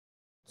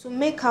To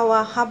make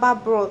our herbal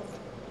broth,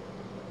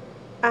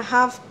 I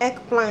have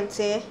eggplant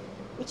here,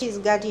 which is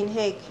garden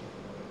egg.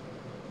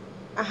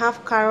 I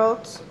have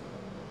carrots.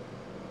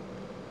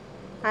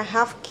 I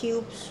have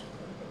cubes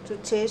to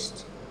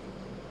taste.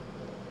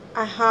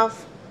 I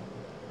have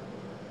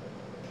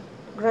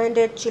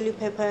grinded chili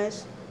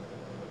peppers.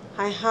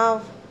 I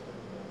have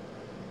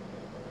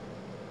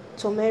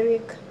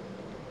turmeric,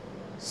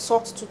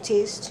 salt to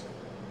taste,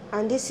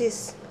 and this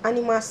is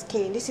animal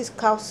skin. This is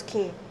cow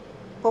skin,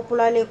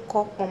 popularly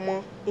called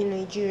pomo in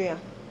Nigeria.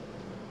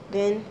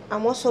 Then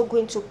I'm also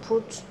going to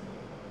put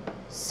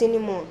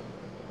cinnamon.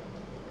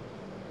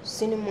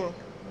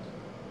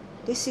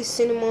 This is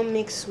cinnamon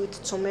mixed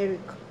with turmeric.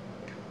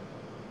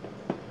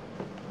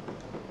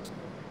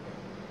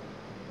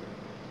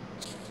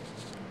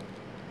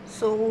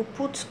 So we'll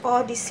put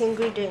all these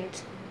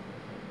ingredients.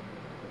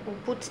 We'll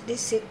put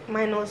this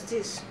minus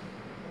this.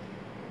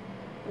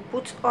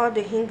 We'll put all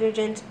the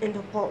ingredients in the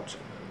pot.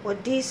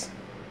 But this,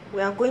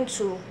 we are going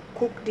to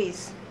cook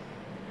this.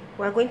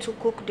 We are going to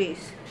cook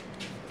this.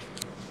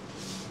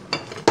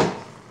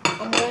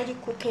 I'm already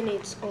cooking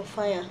it on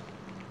fire.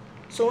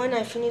 So when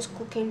I finish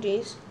cooking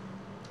this,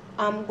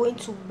 I'm going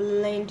to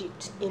blend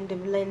it in the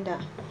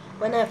blender.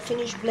 When I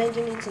finish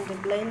blending it in the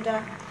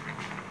blender,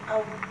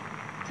 I'll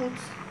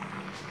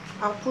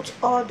put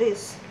all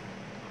this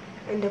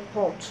in the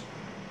pot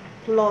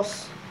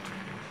plus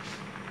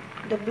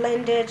the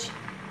blended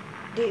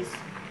this.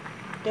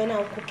 Then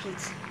I'll cook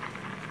it.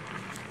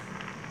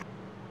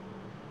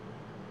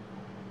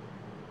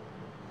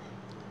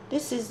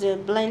 This is the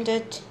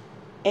blended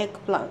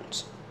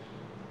eggplant.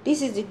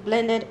 This is the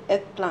blended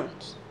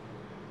eggplant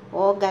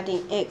or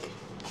garden egg.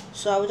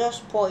 So I'll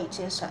just pour it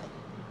inside.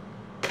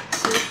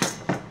 See,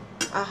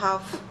 I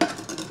have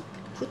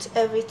put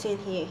everything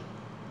here,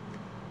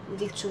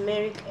 the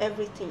turmeric,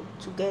 everything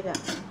together.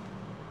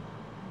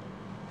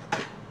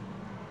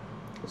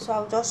 So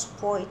I'll just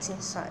pour it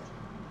inside.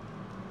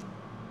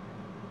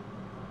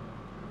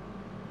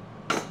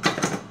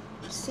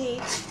 See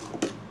it,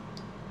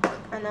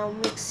 and I'll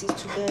mix it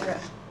together.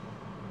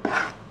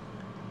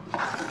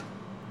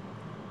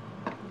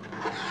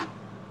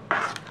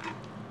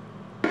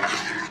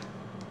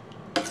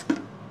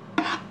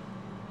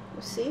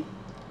 See,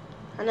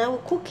 and I will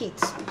cook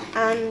it,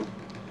 and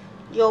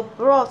your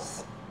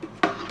broth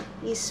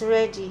is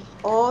ready,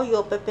 or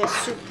your pepper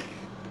soup,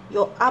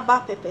 your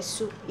herbal pepper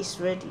soup is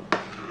ready.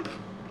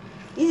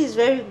 This is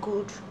very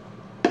good.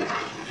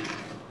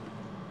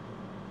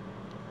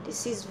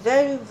 This is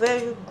very,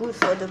 very good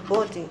for the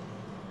body.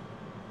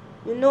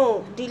 You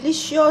know,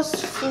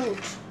 delicious food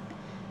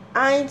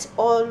ain't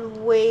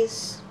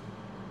always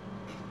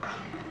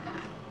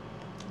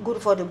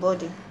good for the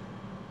body.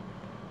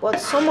 But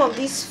some of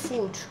this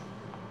food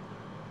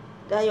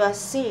that you are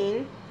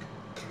seeing,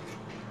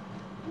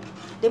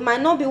 they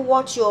might not be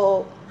what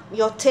your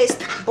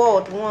taste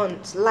bud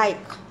wants,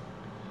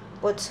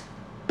 but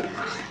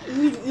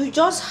you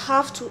just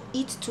have to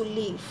eat to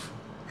live.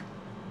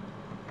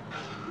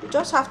 You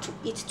just have to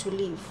eat to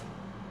live,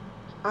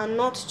 and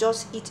not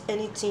just eat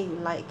anything you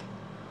like.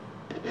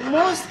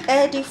 Most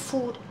healthy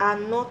food are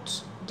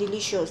not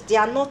delicious. They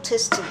are not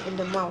tasty in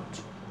the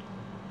mouth.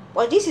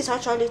 But this is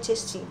actually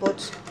tasty,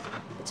 but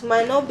it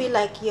might not be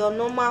like your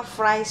normal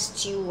fried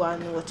stew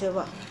and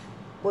whatever.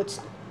 But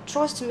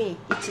trust me,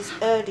 it is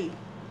healthy,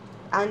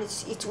 and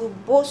it will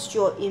boost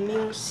your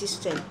immune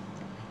system.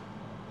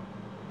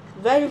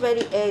 Very,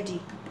 very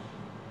healthy.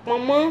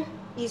 Pomo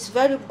is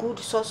very good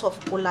source of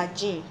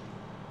collagen,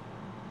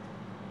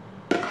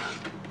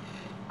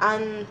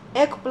 and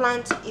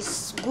eggplant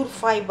is good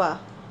fiber.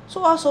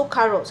 So also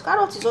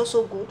carrot is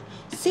also good.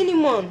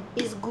 Cinnamon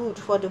is good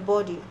for the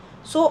body.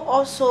 So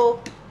also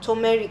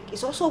turmeric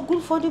is also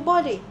good for the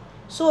body.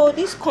 So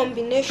this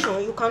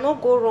combination, you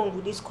cannot go wrong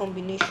with this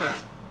combination.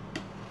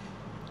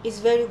 It's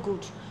very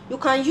good. You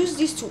can use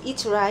this to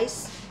eat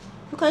rice.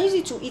 You can use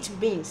it to eat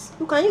beans.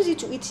 You can use it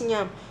to eat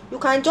yam. You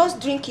can just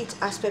drink it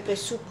as pepper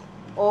soup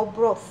or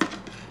broth.